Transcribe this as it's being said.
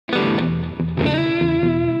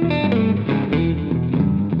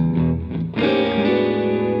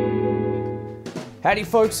Howdy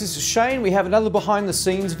folks, this is Shane. We have another behind the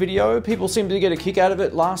scenes video. People seem to get a kick out of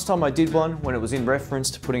it. Last time I did one, when it was in reference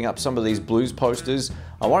to putting up some of these blues posters,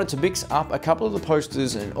 I wanted to mix up a couple of the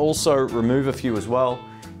posters and also remove a few as well.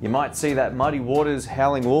 You might see that Muddy Waters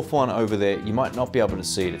Howling Wolf one over there. You might not be able to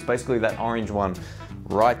see it. It's basically that orange one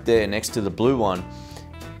right there next to the blue one.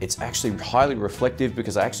 It's actually highly reflective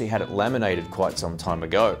because I actually had it laminated quite some time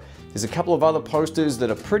ago. There's a couple of other posters that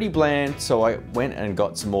are pretty bland, so I went and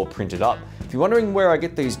got some more printed up. If you're wondering where I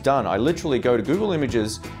get these done, I literally go to Google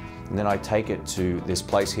Images and then I take it to this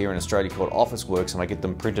place here in Australia called Officeworks and I get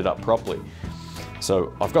them printed up properly.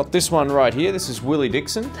 So I've got this one right here. This is Willie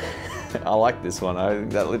Dixon. I like this one. I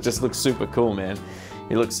think that just looks super cool, man.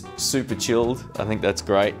 He looks super chilled. I think that's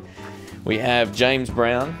great. We have James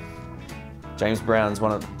Brown. James Brown's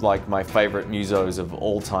one of my favorite musos of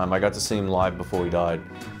all time. I got to see him live before he died.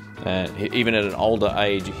 And even at an older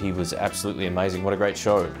age, he was absolutely amazing. What a great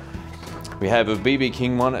show. We have a B.B.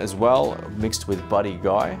 King one as well, mixed with Buddy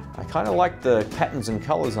Guy. I kind of like the patterns and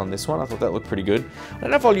colors on this one. I thought that looked pretty good. I don't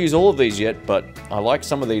know if I'll use all of these yet, but I like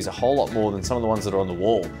some of these a whole lot more than some of the ones that are on the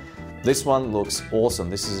wall. This one looks awesome.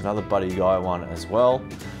 This is another Buddy Guy one as well.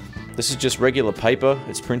 This is just regular paper.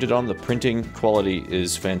 It's printed on. The printing quality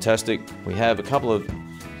is fantastic. We have a couple of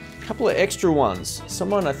extra ones.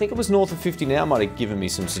 Someone, I think it was north of 50 now, might have given me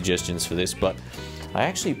some suggestions for this, but I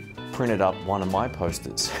actually printed up one of my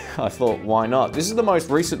posters. I thought, why not? This is the most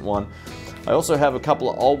recent one. I also have a couple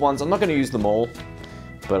of old ones. I'm not going to use them all,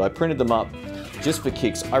 but I printed them up just for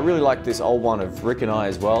kicks. I really like this old one of Rick and I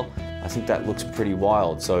as well. I think that looks pretty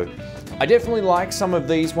wild. So I definitely like some of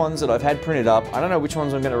these ones that I've had printed up. I don't know which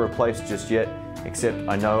ones I'm going to replace just yet, except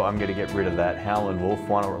I know I'm going to get rid of that Howlin' Wolf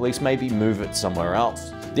one, or at least maybe move it somewhere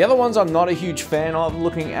else. The other ones I'm not a huge fan of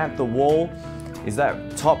looking at the wall is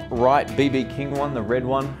that top right B.B. King one, the red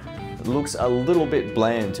one. It looks a little bit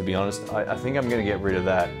bland, to be honest. I think I'm going to get rid of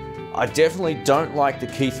that. I definitely don't like the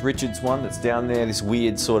Keith Richards one that's down there, this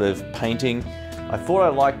weird sort of painting. I thought I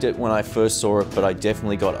liked it when I first saw it, but I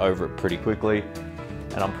definitely got over it pretty quickly.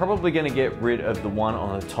 And I'm probably going to get rid of the one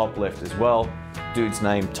on the top left as well. Dude's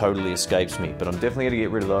name totally escapes me, but I'm definitely going to get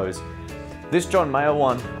rid of those. This John Mayer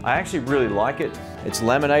one, I actually really like it. It's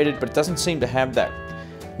laminated, but it doesn't seem to have that,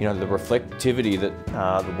 you know, the reflectivity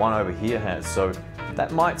that the one over here has. So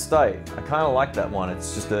that might stay. I kind of like that one.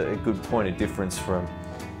 It's just a good point of difference from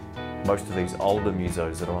most of these older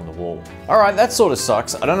musos that are on the wall. All right, that sort of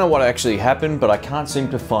sucks. I don't know what actually happened, but I can't seem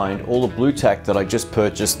to find all the blue tack that I just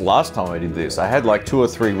purchased last time I did this. I had like 2 or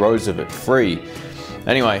 3 rows of it free.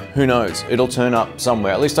 Anyway, who knows? It'll turn up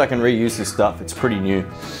somewhere. At least I can reuse this stuff. It's pretty new.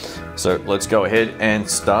 So let's go ahead and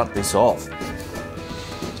start this off.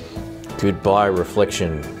 Goodbye,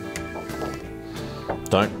 reflection.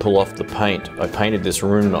 Don't pull off the paint. I painted this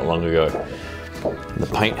room not long ago. The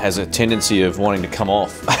paint has a tendency of wanting to come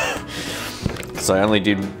off. So I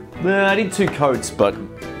did 2 coats, but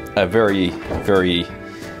a very, very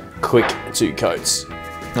quick 2 coats.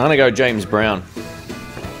 I'm gonna go James Brown.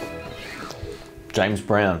 James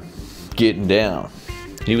Brown, getting down.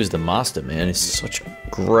 He was the master, man. He's such a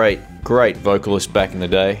great vocalist back in the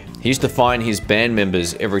day. He used to fine his band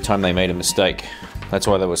members every time they made a mistake. That's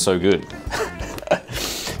why they were so good.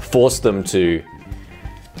 Forced them to,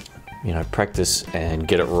 you know, practice and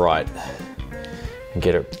get it right,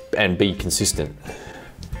 and be consistent.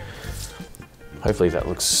 Hopefully that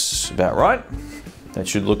looks about right. That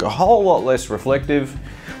should look a whole lot less reflective.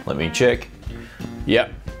 Let me check.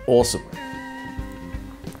 Yep, awesome.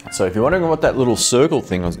 So if you're wondering what that little circle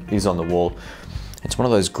thing is on the wall, it's one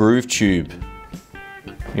of those Groove Tube,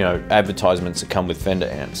 you know, advertisements that come with Fender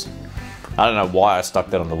amps. I don't know why I stuck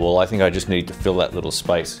that on the wall. I think I just need to fill that little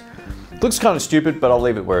space. Looks kind of stupid, but I'll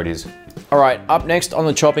leave it where it is. All right, up next on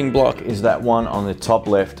the chopping block is that one on the top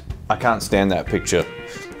left. I can't stand that picture.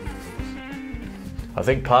 I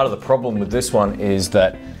think part of the problem with this one is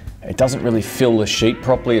that it doesn't really fill the sheet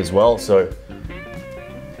properly as well, so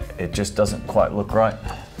it just doesn't quite look right.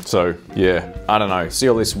 So yeah, I don't know. See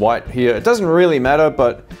all this white here? It doesn't really matter,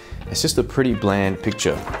 but it's just a pretty bland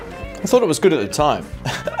picture. I thought it was good at the time.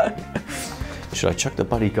 Should I chuck the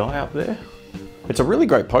Buddy Guy up there? It's a really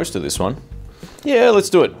great poster, this one. Yeah, let's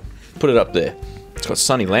do it. Put it up there. It's got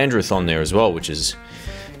Sonny Landreth on there as well, which is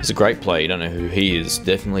a great player. You don't know who he is,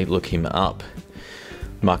 definitely look him up.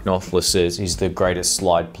 Mark Knopfler says he's the greatest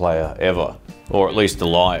slide player ever, or at least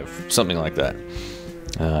alive, something like that.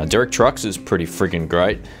 Derek Trucks is pretty friggin'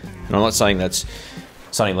 great. And I'm not saying that's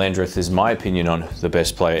Sonny Landreth is my opinion on the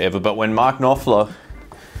best player ever, but when Mark Knopfler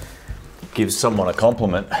gives someone a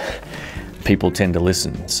compliment, people tend to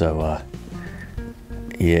listen. So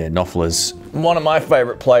yeah, Knopfler's one of my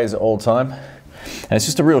favorite players of all time. And it's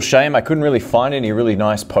just a real shame. I couldn't really find any really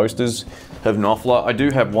nice posters of Knopfler. I do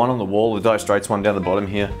have one on the wall, the Dire Straits one down the bottom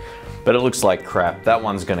here, but it looks like crap. That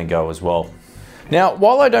one's gonna go as well. Now,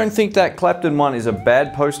 while I don't think that Clapton one is a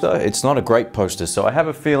bad poster, it's not a great poster, so I have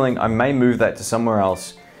a feeling I may move that to somewhere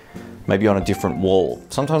else, maybe on a different wall.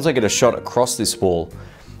 Sometimes I get a shot across this wall,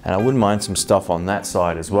 and I wouldn't mind some stuff on that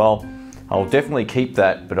side as well. I'll definitely keep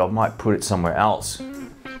that, but I might put it somewhere else.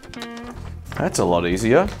 That's a lot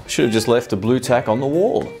easier. Should have just left the blue tack on the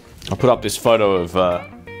wall. I'll put up this photo of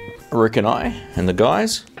Rick and I and the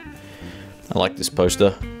guys. I like this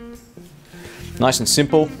poster. Nice and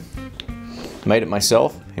simple. Made it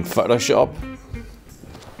myself in Photoshop.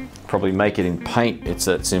 Probably make it in Paint, it's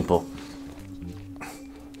that simple.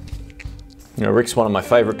 You know, Rick's one of my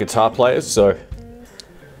favorite guitar players, so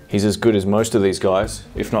he's as good as most of these guys,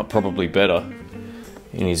 if not probably better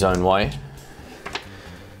in his own way.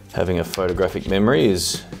 Having a photographic memory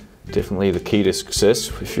is definitely the key to success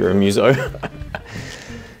if you're a muso.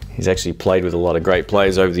 He's actually played with a lot of great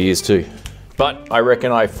players over the years too. But I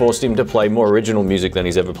reckon I forced him to play more original music than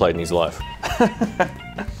he's ever played in his life.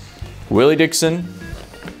 Willie Dixon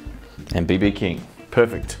and B.B. King.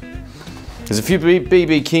 Perfect. There's a few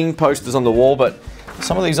B.B. King posters on the wall, but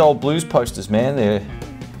some of these old blues posters, man,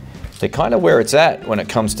 they're kind of where it's at when it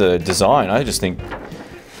comes to design. I just think,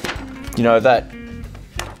 you know, that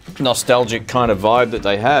nostalgic kind of vibe that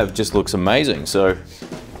they have just looks amazing. So,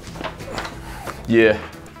 yeah,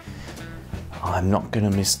 I'm not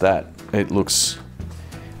gonna miss that. It looks,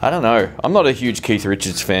 I don't know. I'm not a huge Keith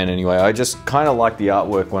Richards fan anyway. I just kind of liked the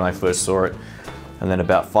artwork when I first saw it. And then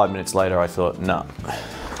about 5 minutes later, I thought, nah.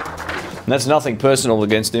 And that's nothing personal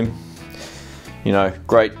against him. You know,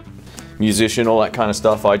 great musician, all that kind of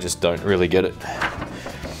stuff. I just don't really get it.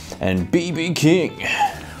 And B.B. King.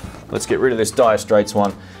 Let's get rid of this Dire Straits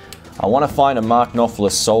one. I want to find a Mark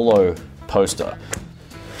Knopfler solo poster.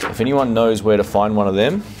 If anyone knows where to find one of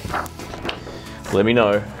them, let me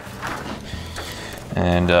know.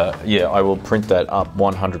 And yeah, I will print that up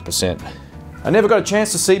 100%. I never got a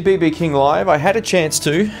chance to see B.B. King live. I had a chance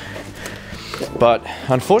to, but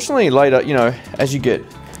unfortunately later, you know, as you get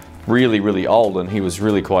really, really old, and he was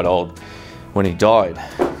really quite old when he died,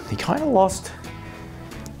 he kind of lost,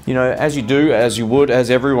 you know, as you do, as you would, as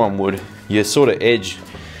everyone would, your sort of edge.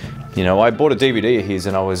 You know, I bought a DVD of his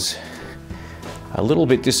and I was a little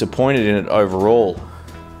bit disappointed in it overall.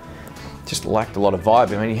 Just lacked a lot of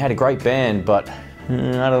vibe. I mean, he had a great band, but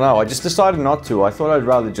I don't know. I just decided not to. I thought I'd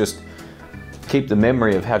rather just keep the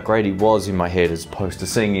memory of how great he was in my head as opposed to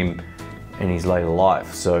seeing him in his later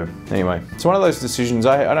life. So anyway, it's one of those decisions.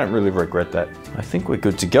 I don't really regret that. I think we're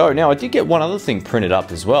good to go. Now, I did get one other thing printed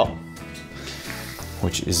up as well,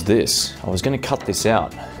 which is this. I was going to cut this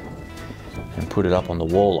out and put it up on the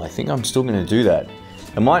wall. I think I'm still going to do that.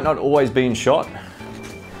 It might not always be in shot.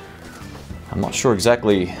 I'm not sure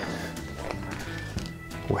exactly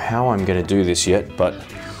how I'm going to do this yet, but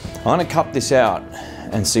I'm going to cut this out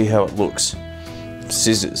and see how it looks.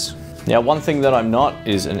 Scissors. Now, one thing that I'm not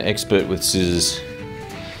is an expert with scissors.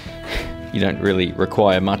 You don't really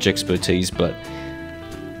require much expertise, but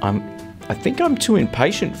I think I'm too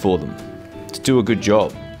impatient for them to do a good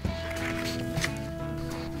job.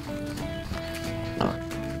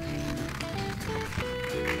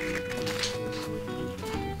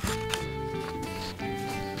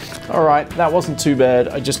 Alright, that wasn't too bad.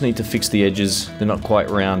 I just need to fix the edges. They're not quite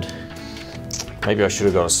round. Maybe I should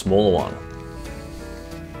have got a smaller one.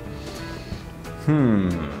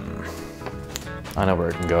 I know where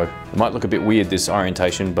it can go. It might look a bit weird, this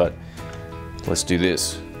orientation, but let's do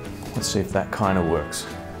this. Let's see if that kind of works.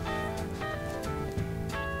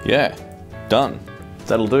 Yeah, done.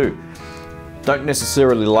 That'll do. Don't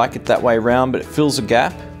necessarily like it that way around, but it fills a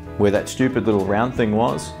gap where that stupid little round thing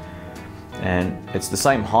was. And it's the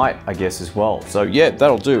same height, I guess, as well. So yeah,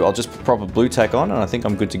 that'll do. I'll just put proper blue tack on and I think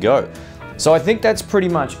I'm good to go. So I think that's pretty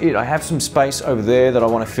much it. I have some space over there that I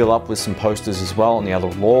want to fill up with some posters as well on the other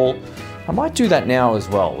wall. I might do that now as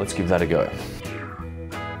well. Let's give that a go.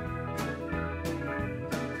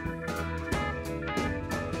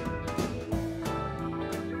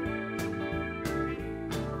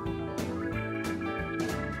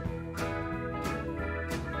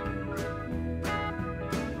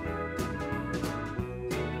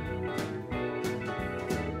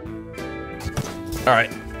 All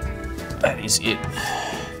right, that is it.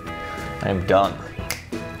 I am done.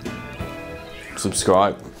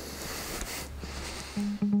 Subscribe.